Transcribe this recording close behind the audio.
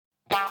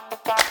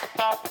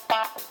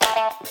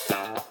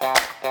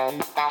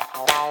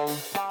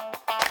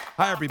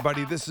Hi,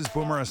 everybody. This is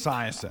Boomer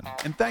Esiason,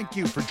 and thank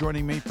you for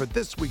joining me for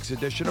this week's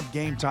edition of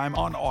Game Time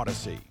on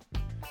Odyssey.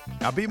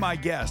 Now, be my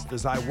guest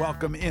as I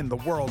welcome in the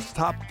world's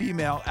top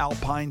female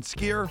alpine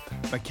skier,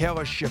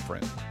 Mikaela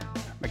Shiffrin.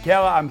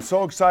 Mikaela, I'm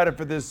so excited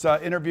for this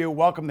interview.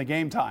 Welcome to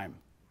Game Time.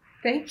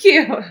 Thank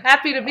you.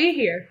 Happy to be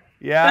here.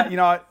 Yeah, you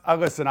know,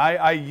 listen,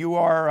 you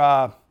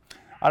are.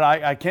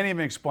 I can't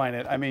even explain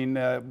it. I mean,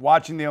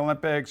 watching the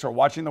Olympics or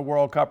watching the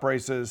World Cup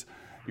races,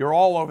 you're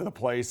all over the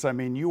place. I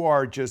mean, you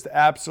are just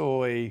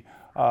absolutely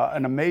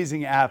an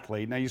amazing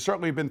athlete. Now, you've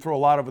certainly been through a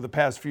lot over the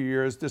past few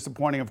years,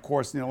 disappointing, of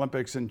course, in the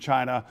Olympics in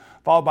China,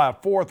 followed by a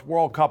fourth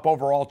World Cup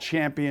overall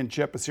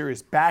championship, a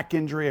serious back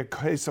injury, a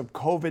case of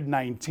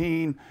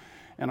COVID-19,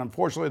 and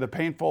unfortunately the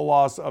painful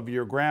loss of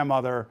your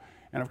grandmother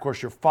and, of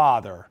course, your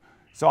father.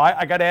 So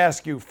I got to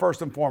ask you,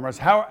 first and foremost,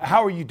 how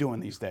are you doing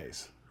these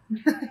days?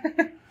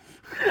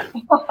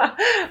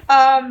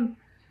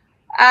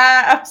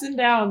 Ups and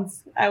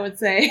downs, I would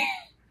say.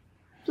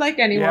 Like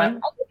anyone. Yeah.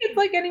 I think it's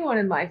like anyone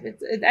in life.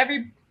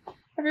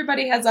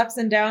 Everybody has ups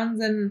and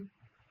downs, and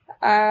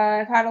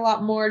I've had a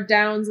lot more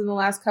downs in the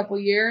last couple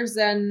years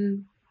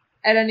than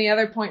at any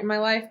other point in my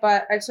life,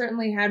 but I've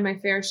certainly had my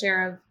fair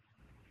share of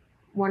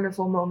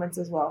wonderful moments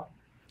as well.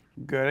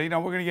 Good. You know,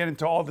 we're going to get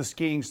into all the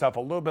skiing stuff a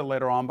little bit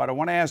later on, but I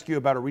want to ask you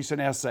about a recent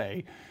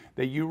essay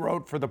that you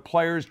wrote for the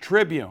Players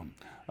Tribune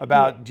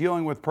about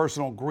dealing with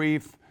personal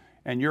grief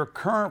and your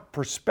current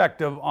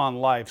perspective on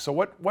life. So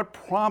what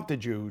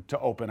prompted you to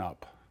open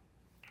up?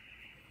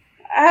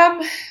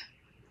 I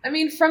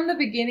mean, from the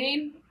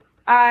beginning,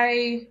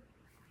 I've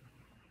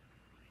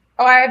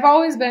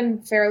always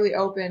been fairly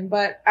open,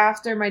 but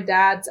after my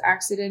dad's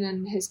accident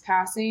and his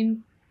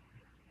passing,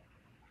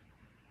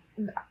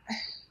 I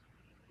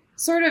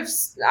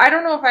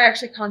don't know if I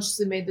actually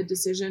consciously made the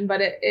decision,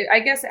 but I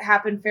guess it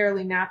happened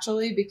fairly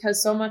naturally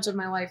because so much of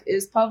my life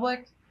is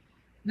public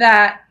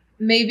that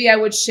maybe I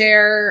would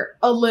share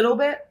a little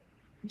bit,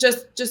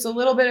 just a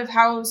little bit of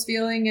how I was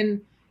feeling. And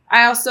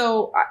I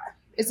also,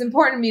 it's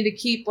important to me to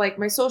keep like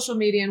my social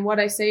media and what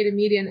I say to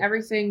media and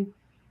everything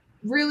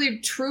really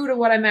true to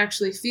what I'm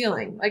actually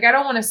feeling. Like, I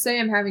don't want to say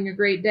I'm having a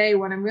great day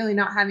when I'm really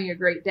not having a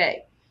great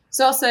day.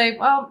 So I'll say,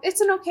 well,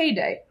 it's an okay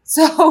day.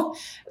 So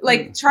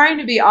like trying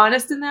to be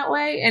honest in that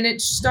way. And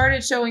it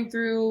started showing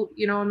through,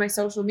 you know, on my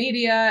social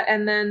media.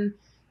 And then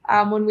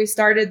when we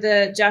started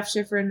the Jeff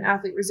Shiffrin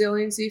Athlete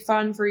Resiliency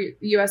Fund for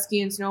U.S. ski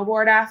and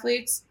snowboard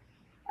athletes,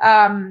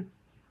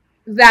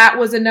 that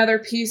was another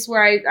piece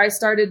where I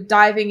started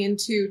diving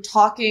into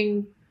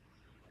talking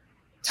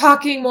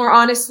more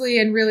honestly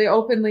and really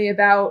openly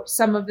about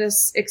some of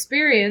this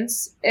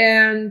experience.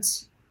 And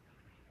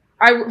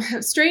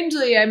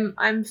strangely,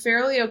 I'm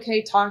fairly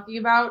okay talking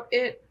about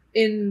it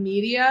in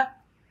media,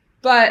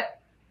 but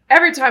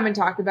every time I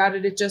talk about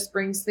it, it just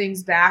brings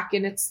things back,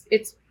 and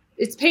it's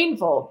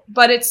painful,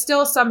 but it's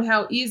still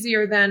somehow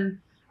easier than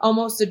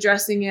almost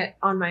addressing it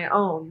on my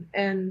own.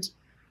 And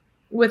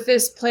with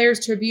this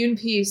Players Tribune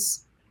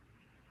piece,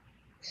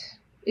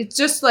 it's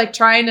just like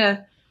trying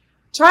to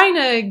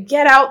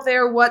get out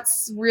there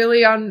what's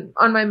really on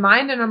my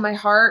mind and on my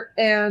heart,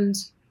 and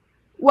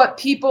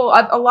what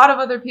a lot of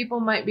other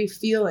people might be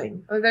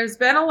feeling. There's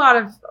been a lot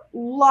of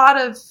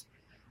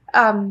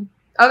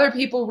other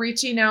people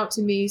reaching out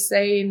to me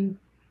saying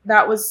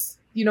that was,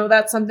 you know,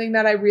 that's something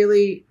that I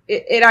really,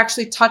 it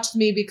actually touched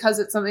me because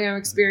it's something I'm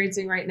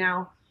experiencing right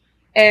now.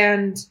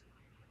 And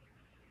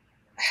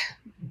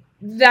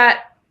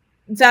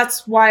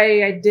that's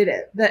why I did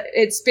it. That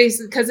it's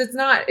basically because it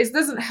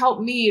doesn't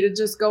help me to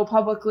just go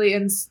publicly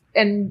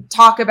and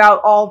talk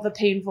about all the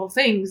painful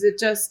things. It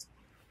just,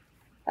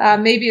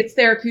 maybe it's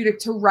therapeutic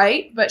to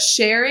write, but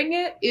sharing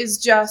it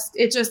is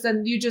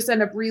and you just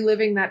end up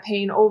reliving that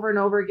pain over and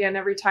over again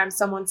every time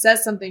someone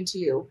says something to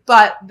you.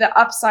 But the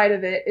upside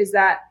of it is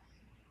that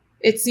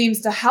it seems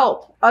to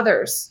help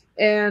others,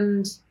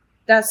 and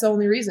that's the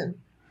only reason.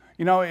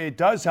 You know, it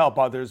does help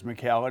others,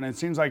 Mikaela, and it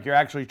seems like you're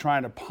actually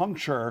trying to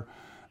puncture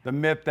the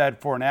myth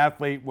that for an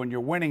athlete, when you're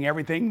winning,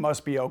 everything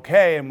must be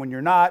okay, and when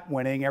you're not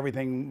winning,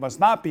 everything must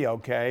not be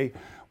okay.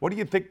 Why do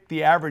you think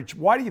the average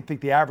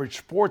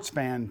sports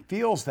fan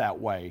feels that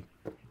way?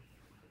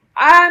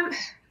 I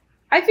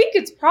think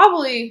it's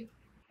probably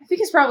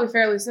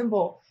fairly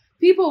simple.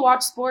 People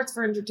watch sports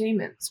for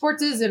entertainment.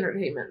 Sports is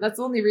entertainment. That's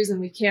the only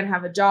reason we can't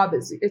have a job,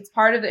 is it's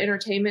part of the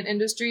entertainment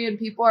industry, and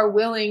people are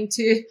willing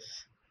to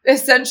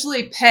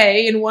essentially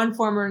pay in one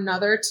form or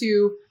another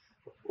to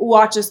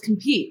watch us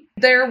compete.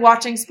 They're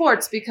watching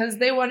sports because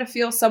they want to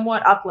feel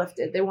somewhat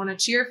uplifted. They want to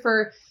cheer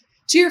for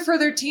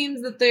their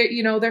teams that they're,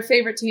 you know, their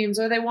favorite teams,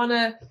 or they want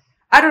to,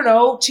 I don't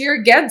know, cheer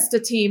against a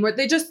team, or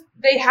they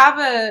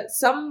have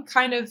some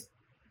kind of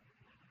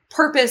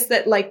purpose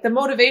that, like, the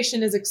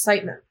motivation is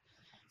excitement.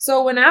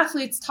 So when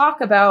athletes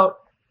talk about,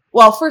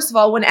 well, first of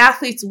all, when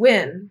athletes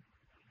win,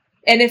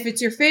 and if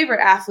it's your favorite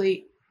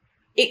athlete,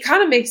 it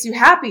kind of makes you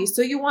happy.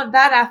 So you want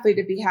that athlete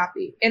to be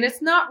happy. And it's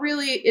not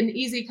really an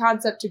easy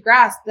concept to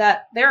grasp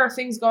that there are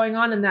things going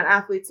on in that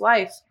athlete's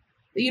life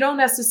that you don't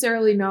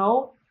necessarily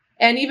know.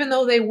 And even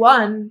though they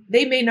won,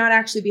 they may not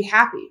actually be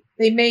happy.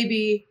 They may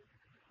be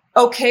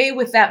okay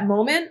with that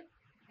moment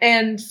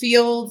and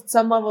feel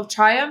some level of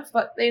triumph,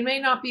 but they may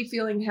not be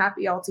feeling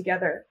happy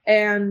altogether.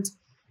 And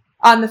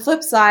on the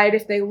flip side,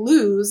 if they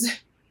lose,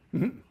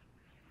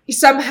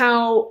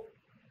 somehow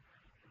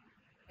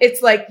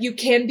it's like you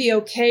can be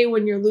okay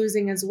when you're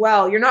losing as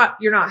well. You're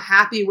not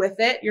happy with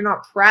it. You're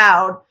not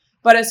proud.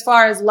 But as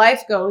far as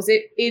life goes,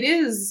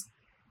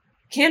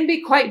 can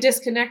be quite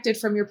disconnected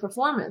from your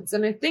performance.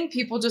 And I think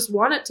people just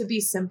want it to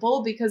be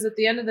simple because at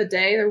the end of the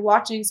day, they're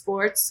watching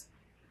sports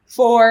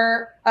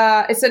for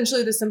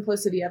essentially the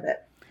simplicity of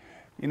it.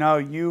 You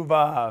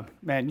know,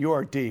 man, you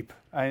are deep,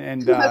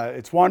 and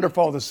it's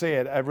wonderful to see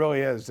it. It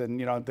really is. And,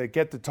 you know, to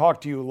get to talk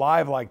to you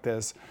live like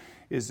this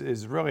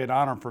is really an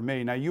honor for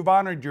me. Now, you've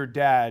honored your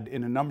dad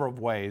in a number of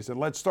ways. And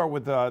let's start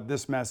with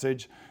this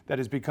message that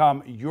has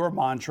become your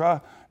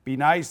mantra: be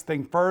nice,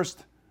 think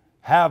first,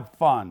 have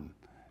fun.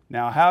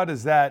 Now, how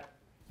does that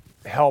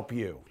help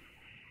you?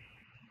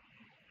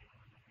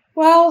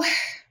 Well,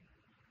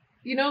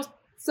 you know,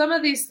 some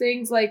of these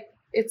things,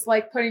 it's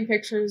like putting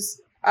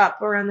pictures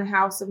up around the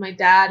house of my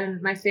dad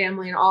and my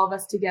family and all of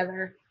us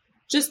together.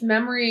 Just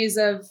memories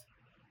of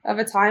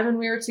a time when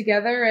we were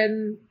together.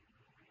 And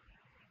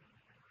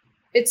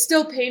it's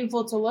still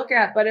painful to look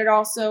at, but it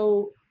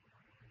also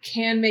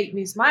can make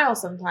me smile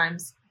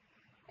sometimes.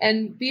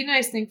 And be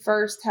nice, think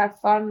first, have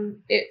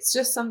fun. It's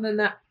just something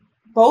that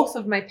both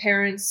of my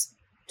parents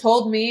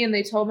told me, and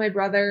they told my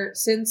brother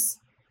since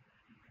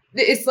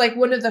it's like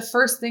one of the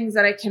first things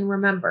that I can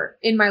remember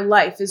in my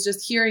life is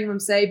just hearing them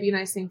say, be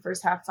nice, think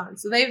first, have fun.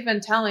 So they've been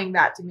telling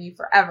that to me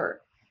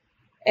forever,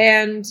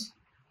 and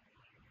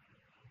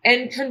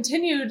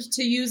continued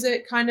to use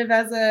it kind of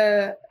as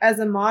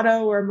a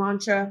motto or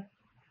mantra.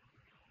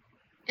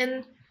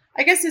 And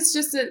I guess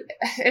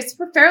it's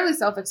fairly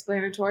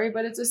self-explanatory,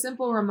 but it's a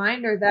simple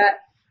reminder that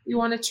you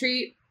want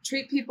to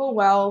treat people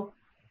well,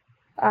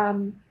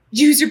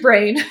 use your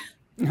brain,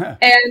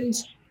 and,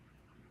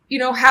 you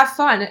know, have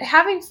fun.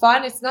 Having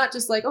fun, it's not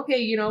just like, okay,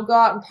 you know, go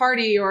out and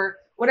party or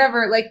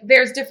whatever. Like,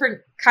 there's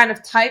different kind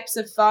of types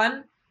of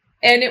fun.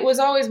 And it was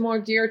always more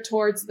geared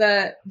towards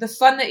the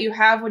fun that you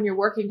have when you're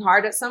working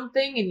hard at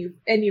something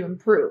and you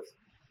improve.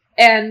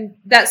 And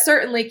that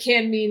certainly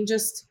can mean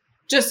just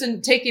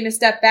in taking a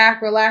step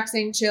back,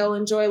 relaxing, chill,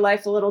 enjoy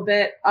life a little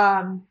bit.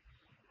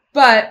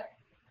 But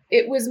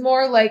it was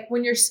more like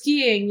when you're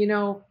skiing, you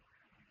know,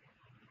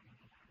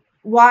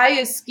 why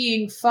is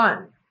skiing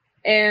fun?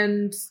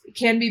 And it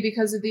can be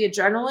because of the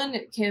adrenaline.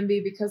 It can be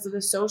because of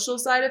the social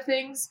side of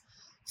things.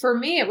 For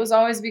me, it was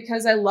always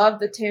because I love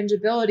the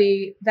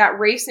tangibility that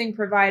racing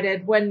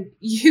provided when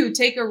you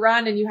take a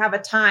run and you have a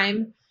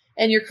time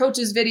and your coach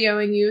is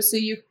videoing you. So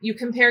you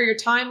compare your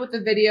time with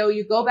the video,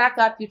 you go back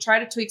up, you try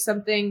to tweak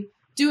something,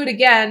 do it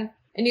again,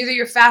 and either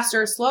you're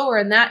faster or slower.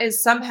 And that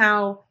is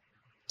somehow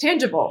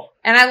tangible.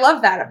 And I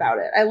love that about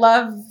it. I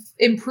love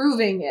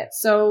improving it.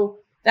 So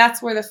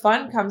that's where the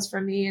fun comes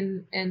from me.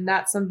 And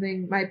that's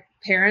something my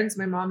parents,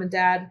 my mom and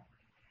dad,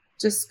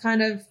 just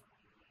kind of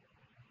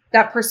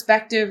that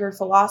perspective or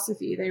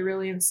philosophy they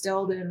really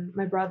instilled in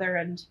my brother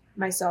and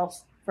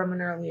myself from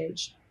an early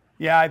age.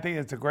 Yeah, I think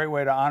it's a great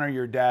way to honor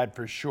your dad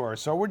for sure.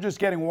 So we're just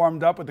getting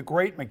warmed up with the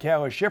great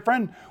Mikaela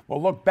Shiffrin.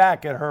 We'll look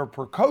back at her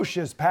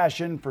precocious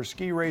passion for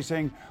ski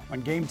racing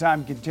when Game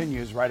Time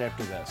continues right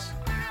after this.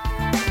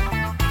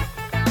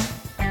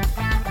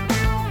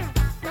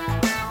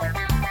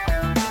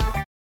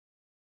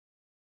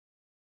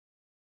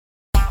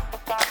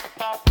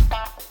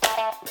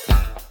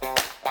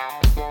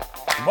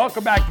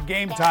 Welcome back to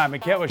Game Time.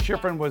 Mikaela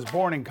Shiffrin was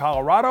born in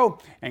Colorado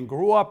and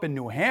grew up in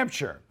New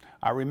Hampshire.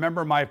 I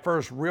remember my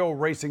first real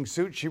racing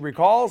suit, she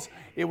recalls.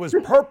 It was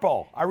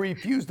purple. I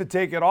refused to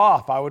take it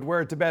off. I would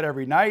wear it to bed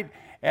every night,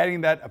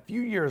 adding that a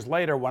few years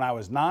later when I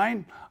was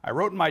 9, I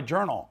wrote in my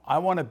journal, I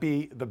want to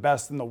be the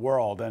best in the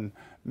world. And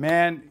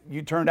man,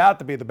 you turned out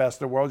to be the best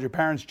in the world. Your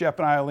parents, Jeff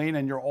and Eileen,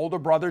 and your older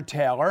brother,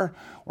 Taylor,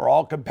 were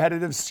all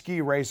competitive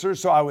ski racers.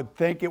 So I would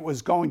think it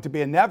was going to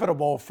be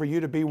inevitable for you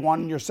to be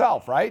one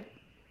yourself, right?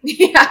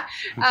 Yeah.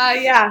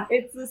 Yeah.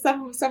 It's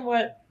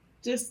somewhat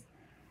just,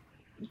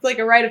 it's like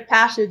a rite of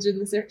passage in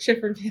the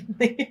Shiffrin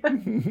family.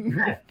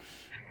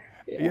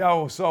 You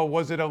know, so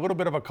was it a little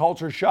bit of a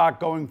culture shock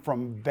going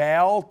from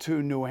Vail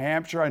to New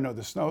Hampshire? I know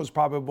the snow's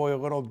probably a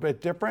little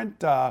bit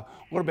different, a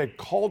little bit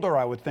colder,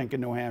 I would think, in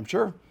New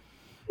Hampshire.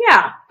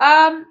 Yeah.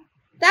 That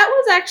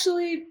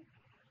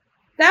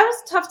was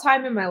a tough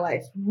time in my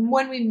life.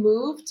 When we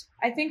moved,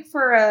 I think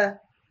for a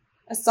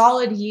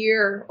solid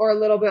year or a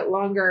little bit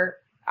longer,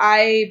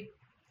 I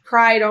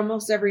cried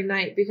almost every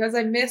night because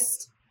I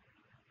missed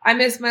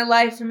my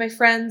life and my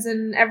friends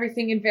and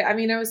everything. I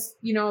mean, I was,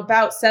 you know,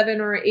 about 7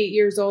 or 8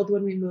 years old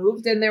when we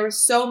moved, and there was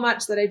so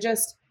much that I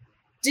just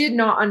did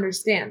not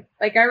understand.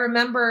 Like, I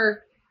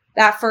remember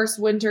that first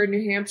winter in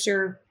New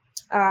Hampshire,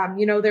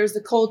 you know, there's the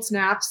cold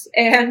snaps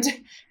and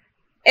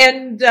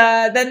then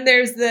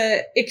there's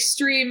the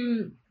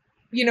extreme,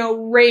 you know,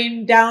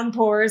 rain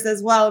downpours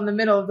as well in the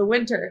middle of the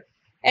winter.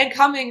 And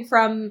coming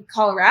from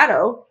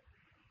Colorado,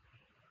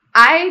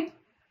 I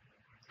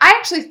I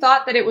actually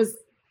thought that it was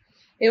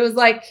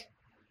like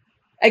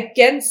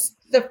against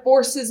the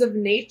forces of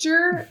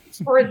nature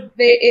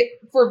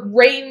for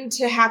rain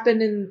to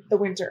happen in the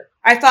winter.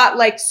 I thought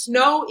like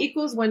snow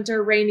equals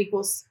winter, rain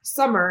equals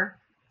summer.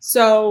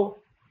 So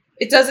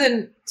it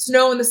doesn't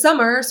snow in the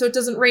summer, so it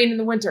doesn't rain in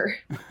the winter.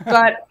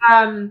 But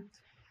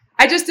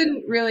I just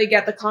didn't really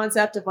get the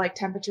concept of like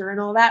temperature and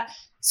all that.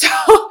 So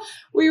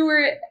we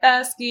were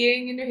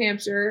skiing in New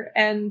Hampshire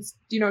and,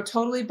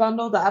 totally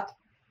bundled up,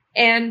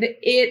 and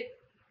it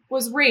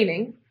was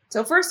raining.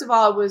 So first of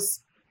all, it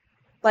was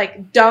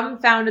like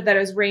dumbfounded that it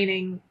was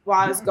raining while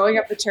I was going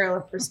up the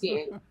chairlift for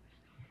skiing.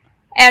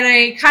 And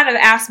I kind of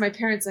asked my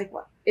parents, like,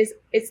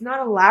 it's not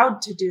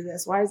allowed to do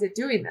this. Why is it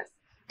doing this?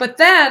 But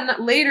then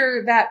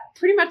later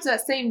pretty much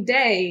that same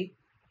day,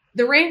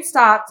 the rain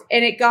stopped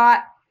and it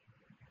got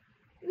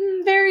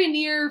very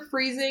near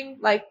freezing,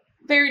 like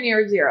very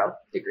near 0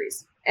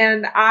 degrees.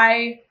 And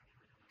I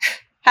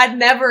had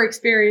never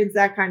experienced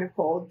that kind of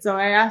cold. So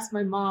I asked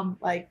my mom,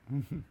 like,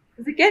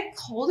 does it get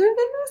colder than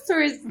this,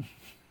 or is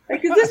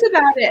this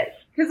about it?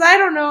 Because I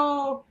don't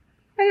know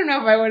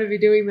if I want to be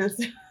doing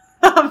this.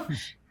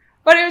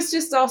 But it was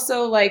just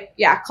also like,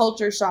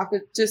 culture shock.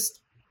 Just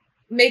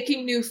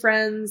making new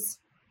friends.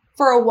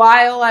 For a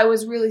while, I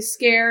was really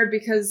scared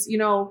because,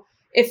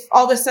 if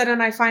all of a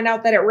sudden I find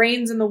out that it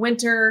rains in the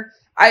winter,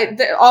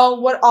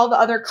 all the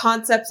other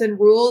concepts and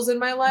rules in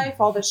my life,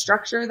 all the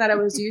structure that I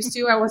was used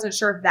to, I wasn't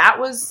sure if that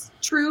was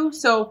true.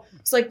 So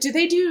it's like, do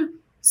they do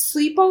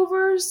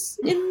sleepovers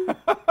in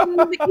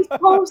the East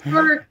Coast?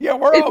 Or yeah,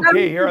 we're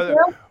okay here.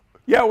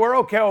 Yeah, we're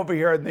okay over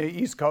here in the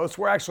East Coast.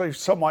 We're actually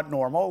somewhat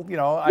normal.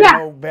 I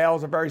know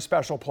Vail's a very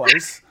special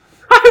place.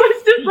 I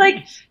was just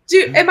like,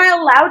 am I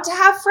allowed to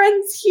have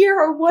friends here,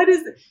 or what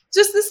is it?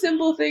 Just the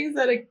simple things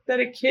that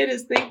a kid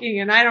is thinking?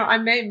 And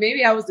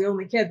maybe I was the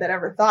only kid that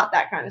ever thought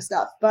that kind of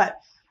stuff. But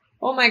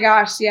oh my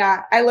gosh,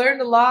 yeah, I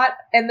learned a lot.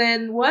 And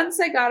then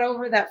once I got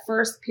over that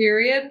first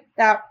period,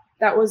 that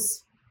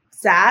was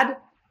sad.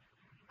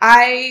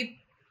 I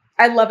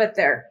love it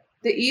there.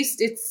 The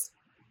East, it's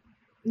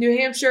New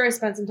Hampshire. I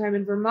spent some time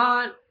in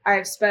Vermont. I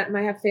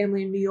have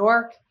family in New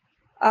York.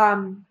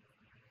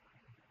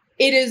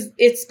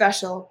 It's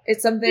special.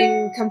 It's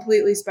something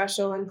completely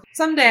special. And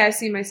someday I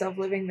see myself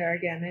living there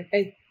again.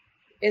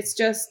 It's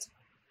just,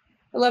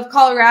 I love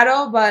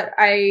Colorado, but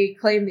I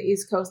claim the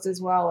East Coast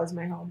as well as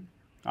my home.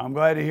 I'm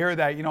glad to hear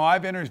that.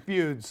 I've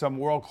interviewed some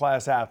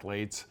world-class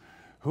athletes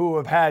who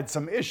have had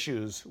some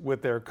issues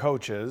with their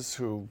coaches,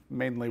 who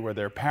mainly were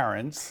their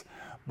parents,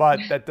 but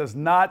that does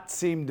not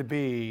seem to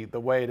be the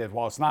way that,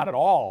 well, it's not at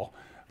all.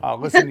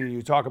 Listening to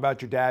you talk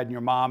about your dad and your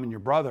mom and your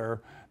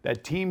brother,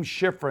 that Team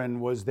Shiffrin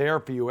was there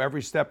for you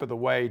every step of the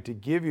way to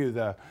give you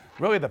the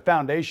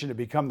foundation to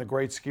become the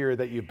great skier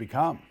that you've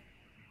become.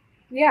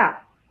 Yeah.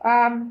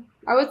 I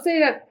would say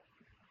that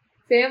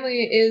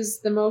family is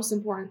the most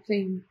important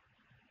thing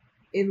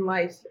in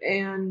life.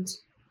 And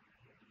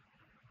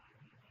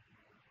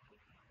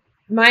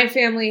my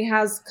family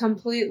has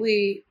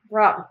completely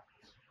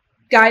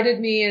guided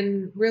me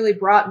and really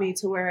brought me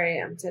to where I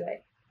am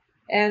today.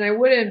 And I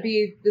wouldn't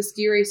be the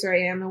ski racer I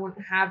am. I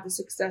wouldn't have the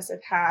success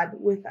I've had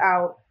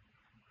without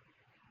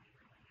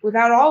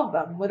all of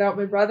them, without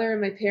my brother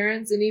and my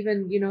parents and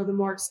even, the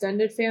more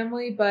extended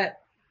family. But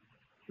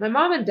my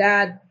mom and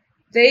dad,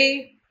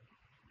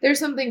 there's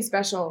something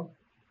special.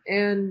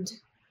 And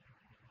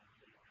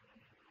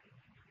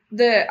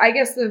I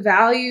guess the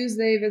values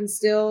they've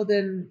instilled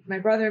in my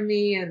brother and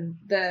me, and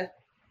the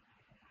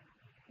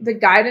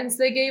guidance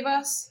they gave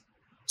us,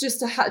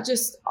 just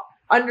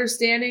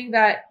understanding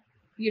that,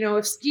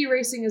 if ski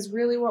racing is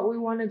really what we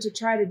wanted to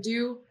try to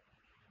do,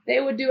 they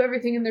would do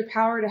everything in their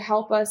power to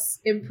help us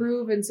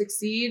improve and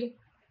succeed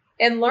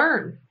and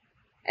learn.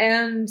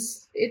 And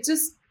it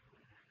just,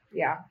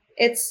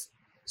 it's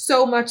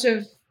so much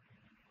of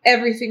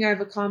everything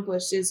I've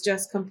accomplished is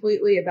just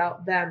completely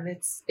about them.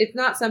 It's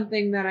not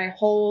something that I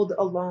hold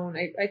alone.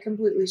 I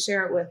completely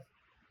share it with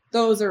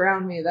those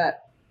around me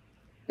that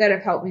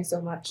have helped me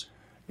so much.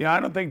 I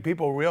don't think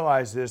people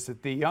realize this,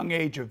 at the young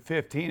age of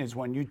 15 is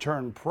when you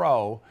turn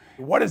pro.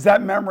 What is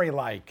that memory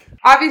like?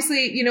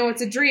 Obviously,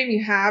 it's a dream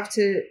you have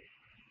to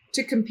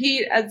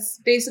compete as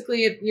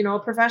basically a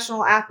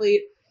professional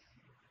athlete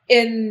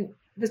in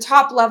the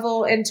top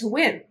level and to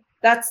win.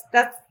 That's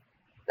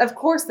of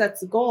course that's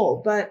the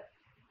goal. But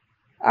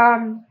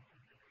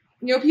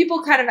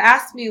people kind of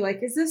ask me,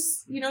 like, is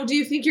this, do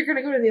you think you're going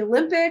to go to the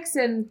Olympics?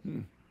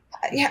 And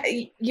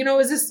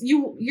is this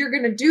you're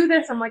going to do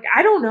this? I'm like,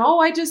 I don't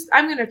know.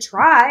 I'm going to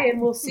try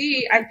and we'll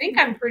see. I think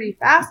I'm pretty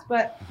fast,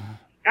 but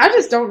I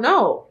just don't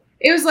know.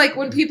 It was like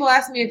when people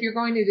asked me if you're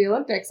going to the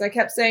Olympics, I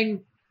kept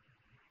saying,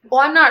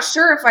 well, I'm not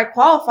sure if I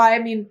qualify. I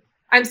mean,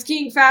 I'm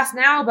skiing fast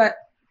now, but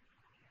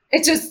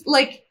it's just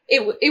like,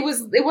 it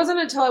wasn't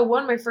until I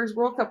won my first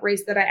World Cup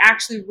race that I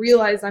actually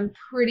realized I'm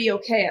pretty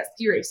okay at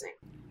ski racing.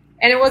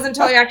 And it wasn't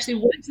until I actually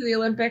went to the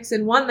Olympics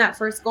and won that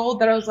first gold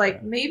that I was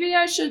like, maybe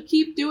I should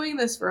keep doing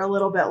this for a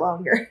little bit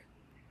longer.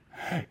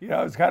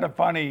 It's kind of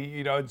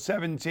funny. At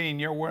 17,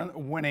 you're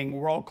winning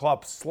World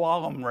Cup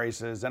slalom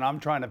races, and I'm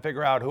trying to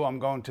figure out who I'm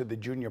going to the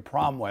junior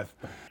prom with.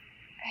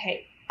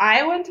 Hey,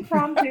 I went to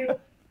prom too.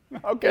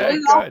 Okay,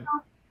 good.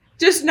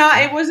 Just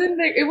not. It wasn't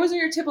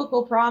your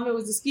typical prom. It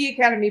was a ski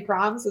academy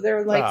prom, so there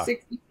were like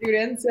 60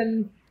 students,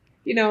 and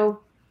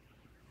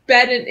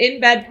in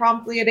bed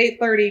promptly at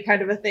 8:30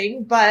 kind of a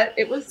thing. But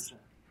it was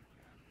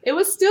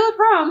still a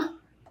prom.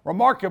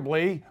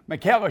 Remarkably,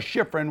 Mikaela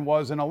Shiffrin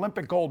was an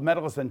Olympic gold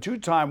medalist and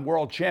two-time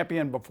world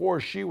champion before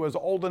she was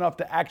old enough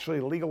to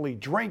actually legally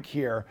drink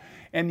here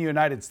in the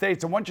United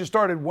States. And once you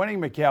started winning,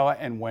 Mikaela,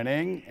 and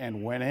winning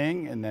and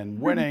winning and then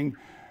winning,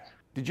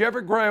 did you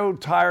ever grow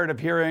tired of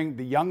hearing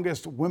the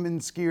youngest women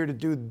skier to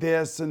do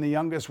this and the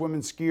youngest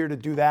women skier to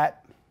do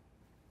that?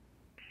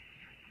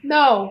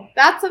 No,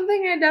 that's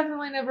something I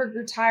definitely never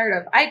grew tired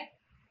of.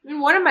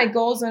 One of my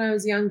goals when I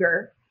was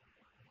younger,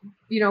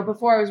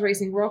 before I was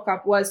racing World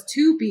Cup, was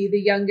to be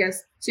the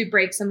youngest to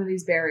break some of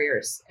these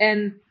barriers.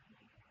 And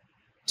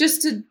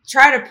just to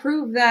try to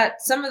prove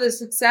that some of the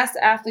success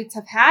athletes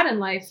have had in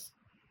life,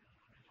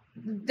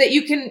 that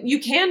you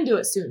can do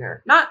it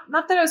sooner. Not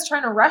that I was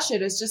trying to rush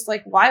it. It's just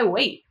like, why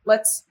wait?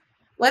 Let's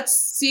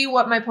see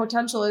what my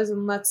potential is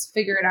and let's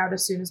figure it out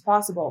as soon as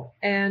possible.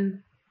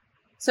 And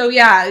so,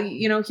 yeah,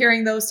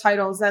 hearing those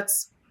titles, that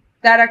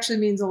actually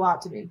means a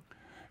lot to me.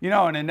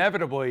 And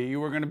inevitably you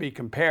were going to be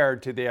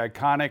compared to the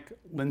iconic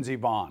Lindsey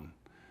Vonn.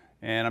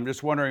 And I'm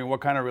just wondering what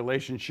kind of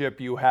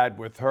relationship you had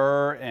with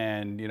her,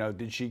 and,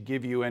 did she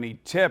give you any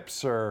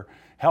tips or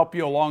help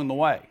you along the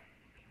way?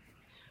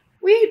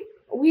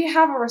 We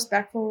have a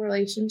respectful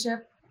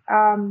relationship.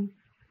 When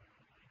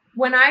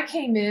I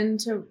came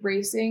into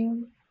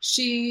racing,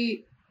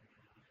 she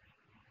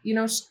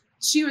was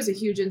a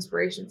huge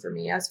inspiration for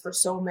me, as for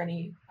so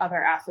many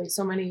other athletes,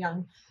 so many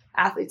young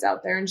athletes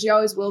out there, and she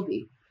always will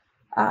be.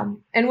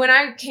 And when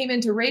I came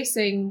into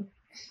racing,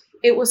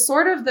 it was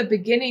sort of the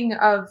beginning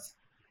of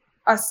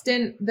a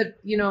stint,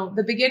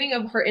 the beginning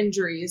of her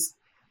injuries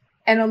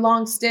and a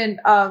long stint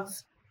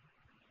of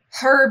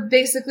her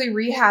basically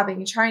rehabbing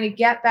and trying to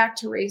get back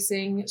to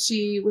racing.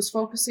 She was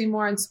focusing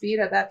more on speed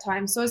at that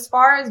time. So as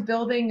far as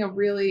building a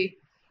really,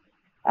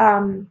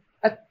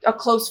 a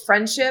close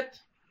friendship,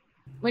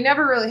 we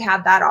never really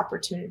had that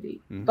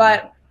opportunity,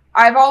 but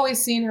I've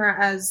always seen her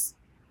as,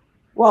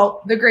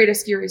 well, the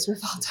greatest ski racer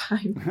of all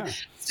time.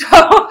 So,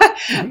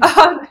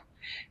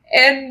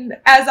 and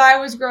as I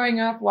was growing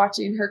up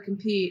watching her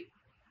compete,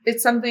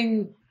 it's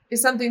something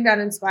that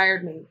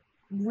inspired me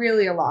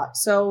really a lot.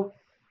 So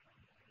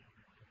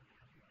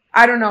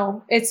I don't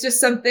know. It's just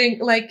something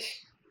like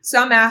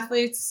some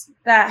athletes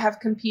that have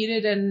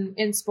competed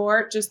in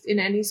sport, just in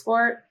any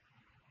sport,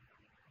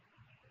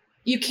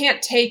 you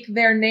can't take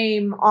their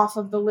name off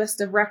of the list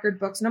of record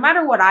books. No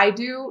matter what I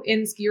do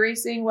in ski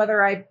racing,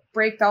 whether I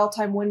break the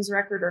all-time wins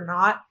record or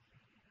not,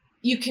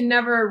 you can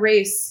never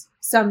erase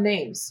some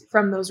names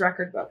from those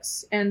record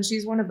books. And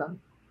she's one of them.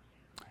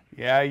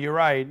 Yeah, you're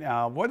right.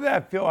 What did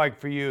that feel like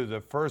for you, the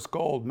first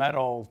gold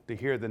medal, to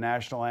hear the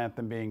national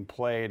anthem being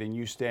played and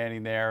you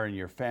standing there and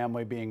your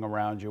family being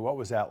around you? What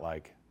was that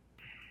like?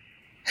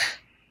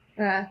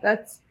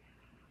 That's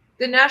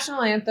the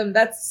national anthem.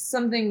 That's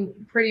something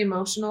pretty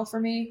emotional for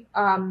me.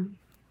 I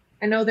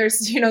know there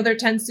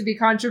tends to be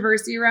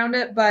controversy around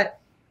it, but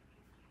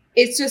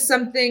it's just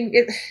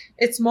something,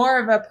 it's more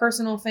of a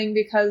personal thing,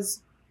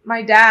 because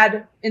my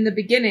dad in the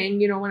beginning,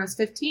 when I was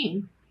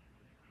 15,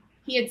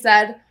 he had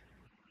said,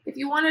 if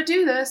you want to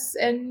do this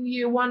and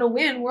you want to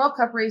win World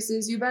Cup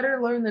races, you better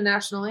learn the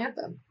national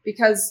anthem,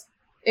 because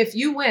if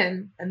you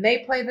win and they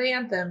play the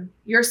anthem,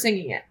 you're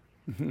singing it.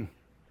 And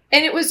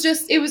it was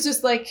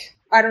just like,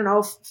 I don't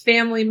know,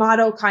 family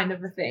motto kind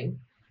of a thing.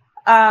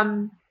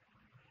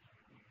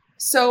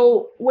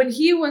 So when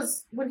he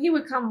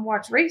would come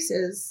watch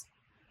races,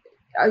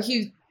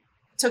 he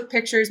took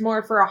pictures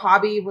more for a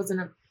hobby. He wasn't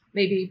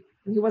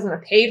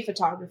a paid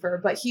photographer,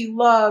 but he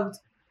loved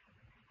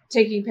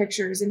taking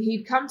pictures, and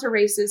he'd come to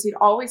races. He'd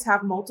always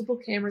have multiple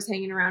cameras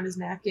hanging around his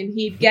neck, and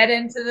he'd get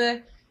into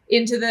the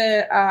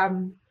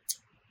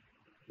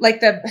like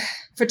the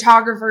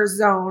photographer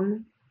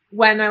zone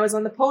when I was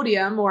on the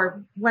podium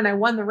or when I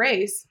won the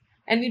race,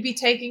 and he'd be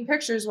taking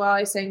pictures while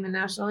I sang the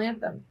national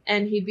anthem,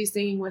 and he'd be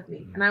singing with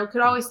me. And I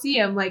could always see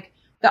him, like,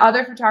 the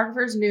other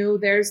photographers knew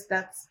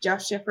that's Jeff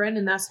Shiffrin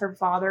and that's her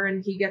father,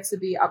 and he gets to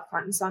be up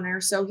front and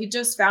center. So he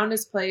just found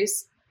his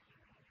place,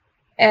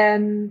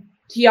 and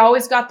he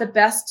always got the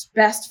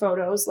best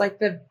photos, like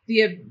the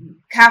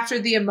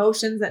captured the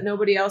emotions that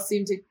nobody else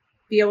seemed to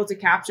be able to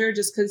capture,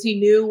 just because he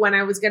knew when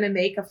I was going to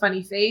make a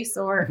funny face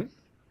or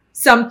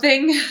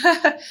something,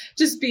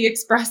 just be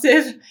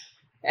expressive.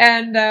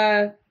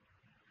 And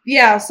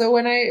yeah, so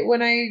when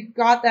I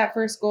got that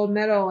first gold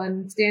medal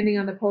and standing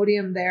on the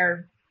podium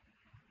there,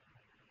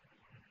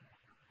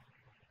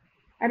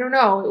 I don't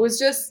know, it was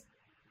just,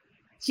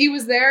 he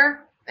was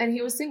there and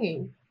he was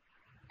singing,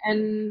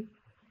 and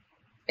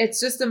it's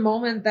just a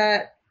moment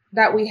that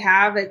we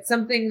have. It's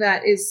something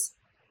that is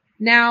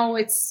now,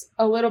 it's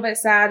a little bit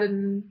sad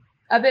and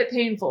a bit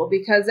painful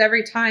because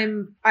every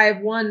time I've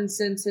won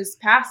since his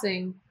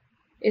passing,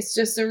 it's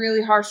just a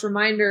really harsh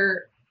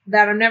reminder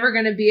that I'm never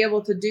going to be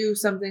able to do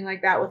something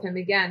like that with him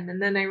again.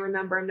 And then I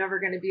remember I'm never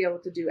going to be able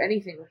to do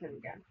anything with him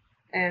again.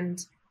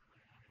 And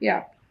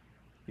yeah.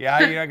 Yeah,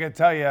 I got to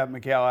tell you,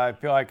 Mikaela, I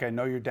feel like I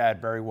know your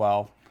dad very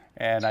well.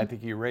 And I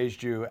think he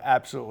raised you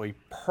absolutely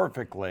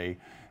perfectly.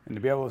 And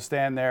to be able to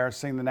stand there,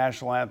 sing the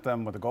national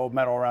anthem with a gold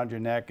medal around your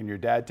neck and your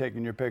dad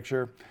taking your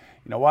picture,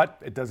 you know what?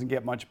 It doesn't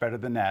get much better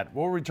than that.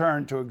 We'll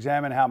return to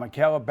examine how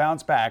Mikaela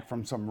bounced back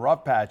from some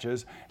rough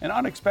patches and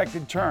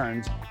unexpected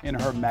turns in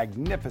her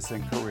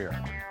magnificent career.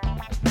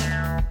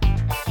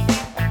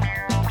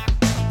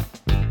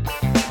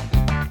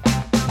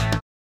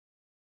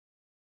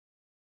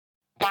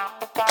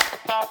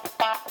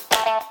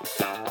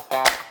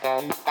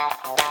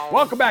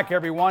 Welcome back,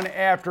 everyone.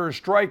 After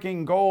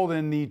striking gold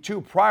in the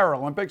 2 prior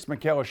Olympics,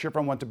 Mikaela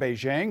Shiffrin went to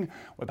Beijing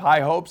with high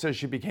hopes as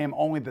she became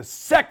only the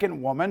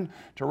second woman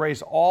to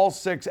race all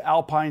 6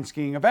 alpine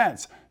skiing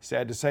events.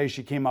 Sad to say,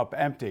 she came up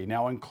empty.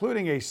 Now,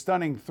 including a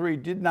stunning 3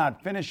 did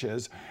not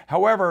finishes.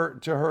 However,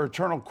 to her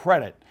eternal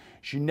credit,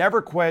 she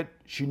never quit,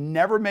 she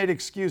never made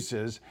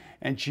excuses,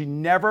 and she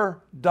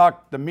never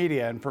ducked the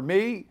media. And for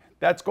me,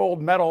 that's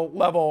gold medal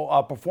level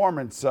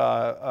performance,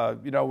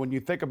 when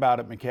you think about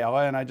it,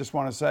 Mikaela. And I just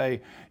want to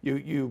say,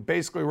 you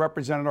basically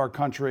represented our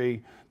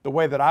country the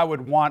way that I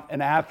would want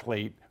an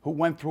athlete who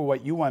went through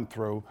what you went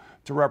through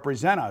to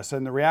represent us.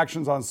 And the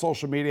reactions on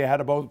social media had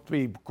to both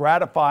be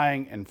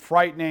gratifying and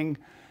frightening.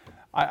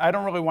 I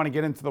don't really want to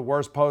get into the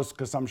worst posts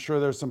because I'm sure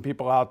there's some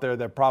people out there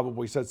that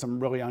probably said some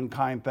really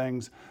unkind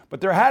things.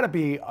 But there had to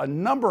be a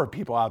number of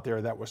people out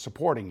there that were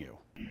supporting you.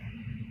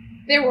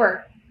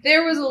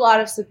 There was a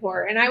lot of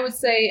support. And I would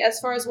say, as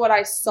far as what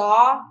I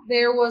saw,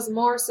 there was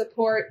more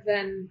support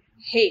than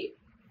hate.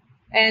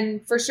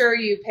 And for sure,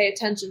 you pay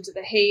attention to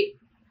the hate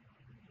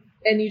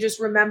and you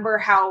just remember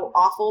how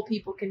awful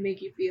people can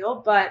make you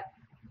feel. But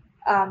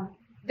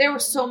there were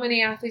so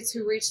many athletes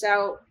who reached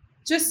out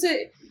just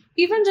to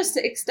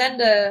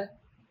extend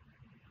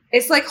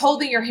it's like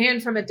holding your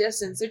hand from a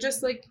distance. They're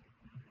just like,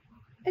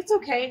 it's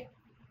okay.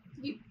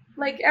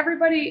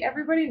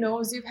 Everybody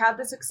knows you've had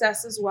the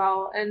success as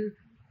well. And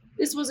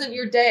this wasn't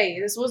your day.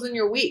 This wasn't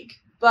your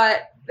week,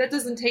 but that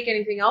doesn't take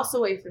anything else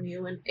away from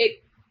you. And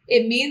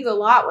it means a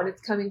lot when it's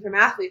coming from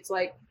athletes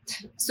like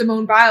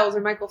Simone Biles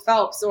or Michael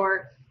Phelps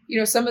or,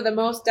 some of the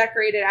most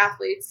decorated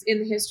athletes in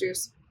the history of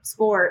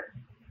sport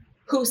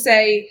who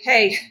say,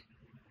 hey,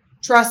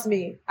 trust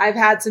me, I've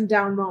had some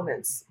down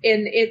moments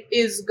and it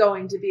is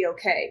going to be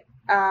okay.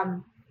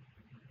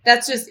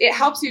 It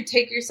helps you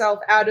take yourself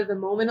out of the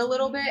moment a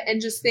little bit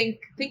and just think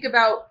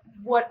about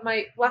what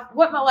my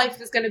life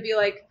is going to be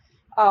like.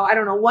 Oh, I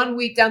don't know, 1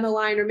 week down the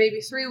line or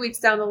maybe 3 weeks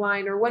down the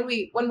line, or when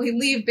we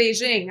leave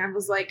Beijing. I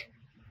was like,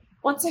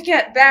 once I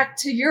get back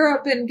to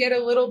Europe and get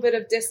a little bit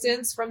of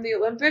distance from the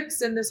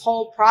Olympics and this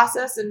whole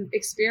process and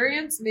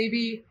experience,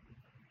 maybe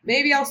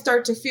I'll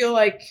start to feel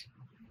like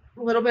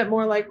a little bit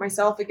more like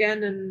myself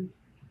again. And,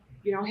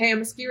 hey,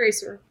 I'm a ski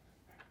racer.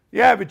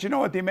 Yeah, but you know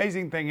what the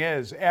amazing thing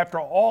is?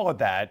 After all of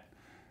that,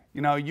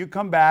 you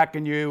come back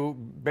and you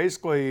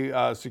basically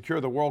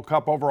secure the World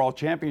Cup overall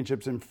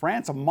championships in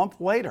France a month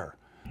later.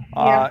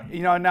 Yeah.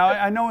 Now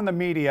I know in the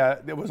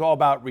media it was all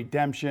about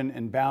redemption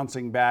and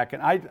bouncing back.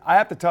 And I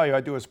have to tell you, I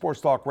do a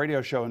sports talk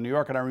radio show in New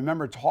York, and I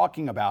remember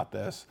talking about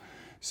this,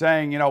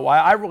 saying,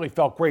 I really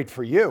felt great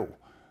for you.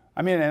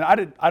 I mean, and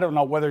I don't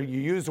know whether you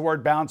use the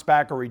word bounce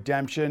back or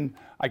redemption.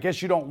 I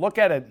guess you don't look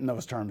at it in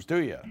those terms, do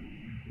you?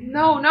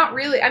 No, not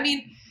really. I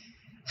mean,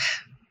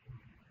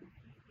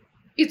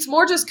 it's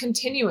more just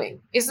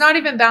continuing. It's not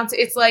even bouncing.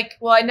 It's like,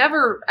 well, I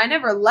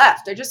never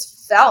left. I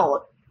just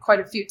fell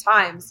quite a few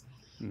times.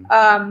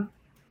 And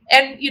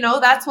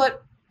that's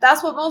what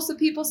most of the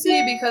people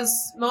see,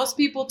 because most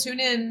people tune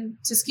in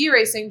to ski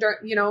racing during,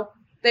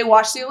 they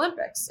watch the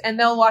Olympics and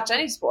they'll watch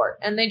any sport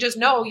and they just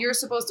know you're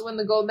supposed to win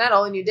the gold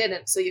medal and you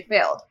didn't, so you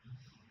failed.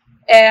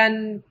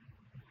 And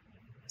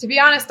to be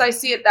honest, I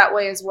see it that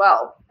way as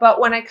well. But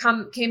when I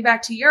came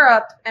back to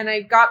Europe and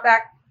I got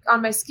back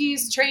on my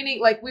skis training,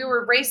 like we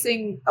were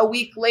racing a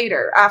week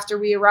later after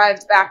we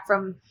arrived back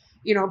from,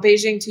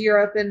 Beijing to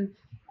Europe, and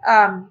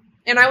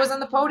I was on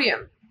the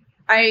podium.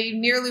 I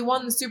nearly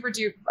won the Super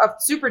G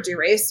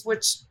race,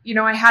 which,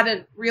 I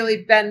hadn't really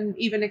been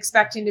even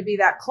expecting to be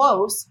that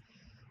close.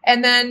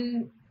 And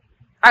then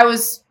I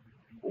was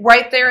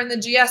right there in the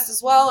GS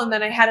as well. And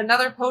then I had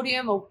another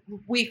podium a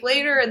week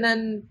later, and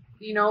then,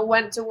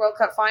 went to World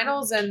Cup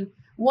finals and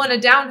won a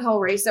downhill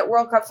race at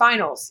World Cup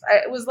finals.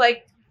 It was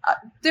like,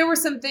 there were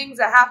some things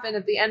that happened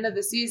at the end of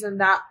the season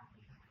that,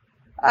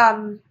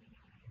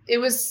 it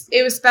was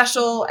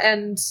special,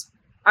 and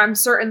I'm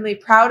certainly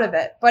proud of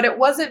it. But it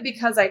wasn't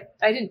because I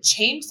didn't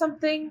change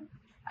something.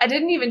 I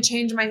didn't even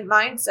change my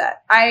mindset.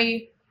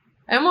 I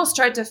almost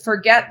tried to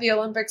forget the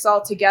Olympics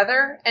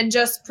altogether and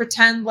just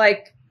pretend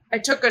like I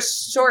took a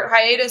short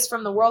hiatus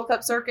from the World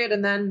Cup circuit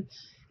and then,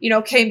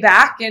 came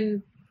back.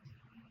 And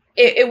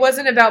it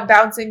wasn't about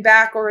bouncing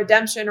back or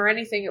redemption or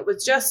anything. It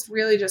was just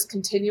really just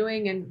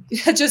continuing and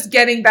just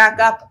getting back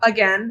up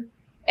again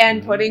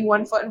and putting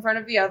one foot in front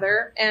of the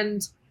other.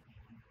 And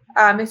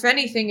if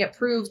anything, it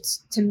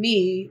proved to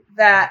me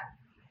that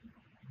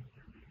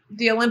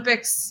the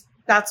Olympics,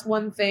 that's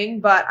one thing,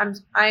 but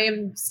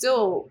I'm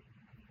still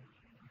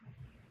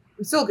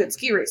a good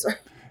ski racer.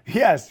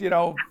 Yes,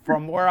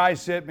 from where I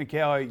sit,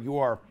 Mikaela, you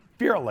are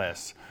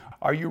fearless.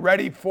 Are you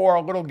ready for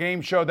a little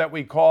game show that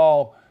we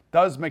call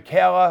Does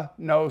Mikaela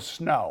Know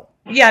Snow?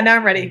 Yeah, now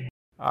I'm ready.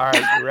 All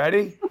right, you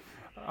ready?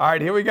 All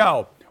right, here we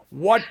go.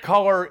 What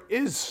color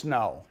is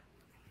snow?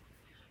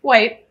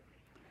 White.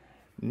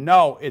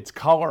 No, it's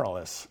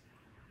colorless.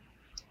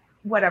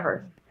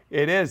 Whatever.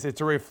 It is.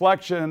 It's a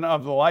reflection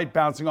of the light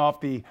bouncing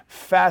off the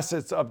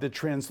facets of the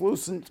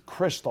translucent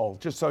crystal,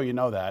 just so you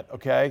know that,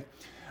 okay?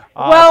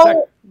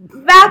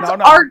 That's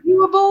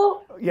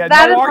arguable. Yeah,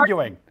 that no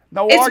arguing.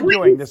 No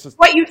arguing. This is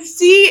what you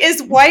see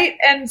is white,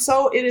 and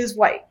so it is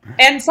white.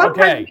 And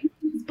sometimes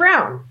it's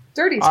brown,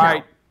 dirty snow. All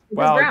right.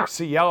 Well,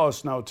 see yellow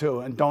snow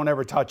too, and don't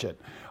ever touch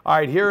it. All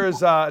right, here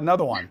is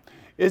another one.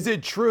 Is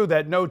it true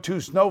that no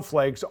two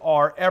snowflakes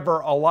are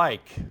ever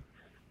alike?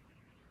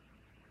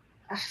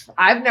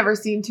 I've never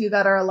seen two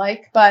that are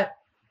alike, but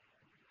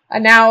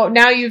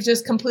now you've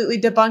just completely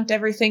debunked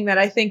everything that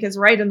I think is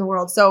right in the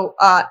world. So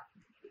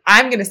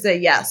I'm going to say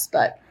yes,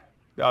 but.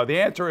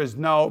 The answer is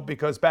no,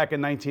 because back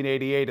in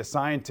 1988, a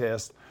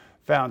scientist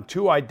found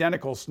two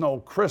identical snow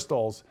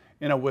crystals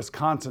in a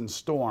Wisconsin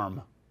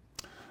storm.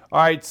 All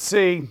right,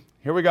 C,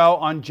 here we go.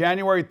 On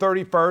January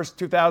 31st,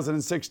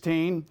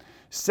 2016,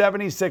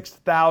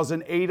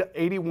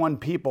 76,081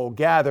 people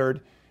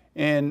gathered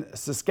in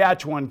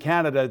Saskatchewan,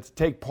 Canada to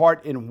take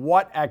part in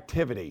what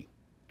activity?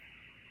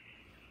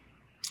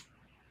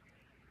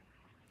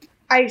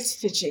 Ice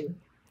fishing.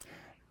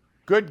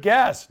 Good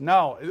guess.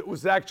 No, it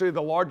was actually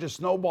the largest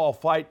snowball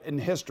fight in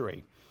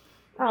history.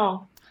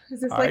 Oh,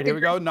 is this all right, here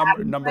we go.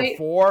 Number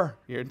 4.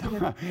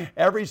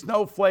 Every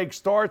snowflake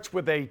starts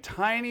with a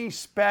tiny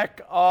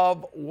speck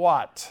of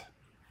what?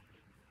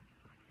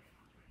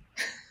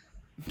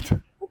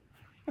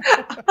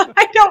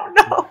 I don't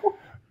know.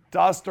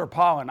 Dust or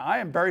pollen. I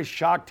am very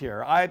shocked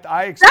here. I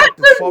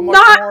expected so much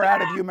more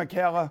out of you,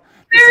 Mikaela.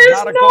 This is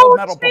not a gold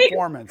medal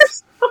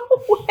performance. No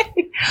way.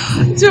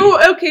 So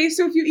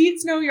if you eat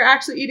snow, you're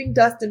actually eating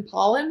dust and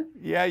pollen?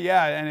 Yeah,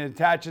 and it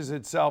attaches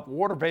itself.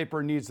 Water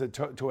vapor needs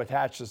to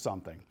attach to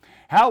something.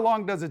 How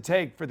long does it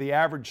take for the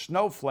average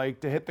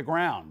snowflake to hit the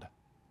ground?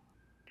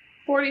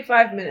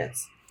 45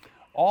 minutes.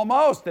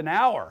 Almost an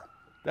hour.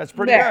 That's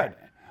pretty good.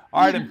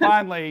 All right, and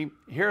finally,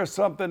 here's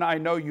something I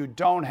know you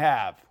don't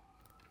have.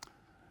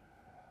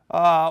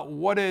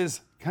 What is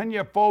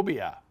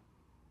cuneiphobia?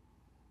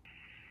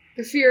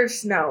 The fear of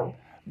snow.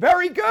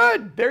 Very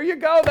good. There you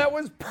go. That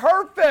was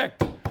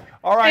perfect.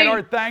 All right.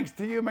 Our thanks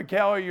to you,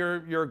 Mikaela.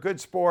 You're a good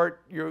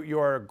sport.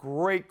 You're a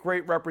great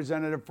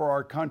representative for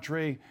our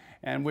country,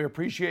 and we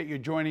appreciate you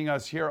joining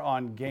us here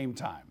on Game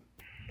Time.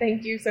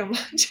 Thank you so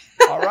much.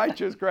 All right.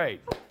 Just great.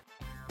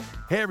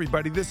 Hey,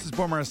 everybody. This is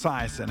Boomer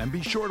Esiason, and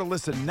be sure to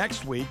listen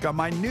next week on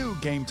my new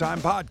Game Time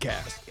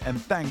podcast. And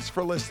thanks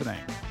for listening.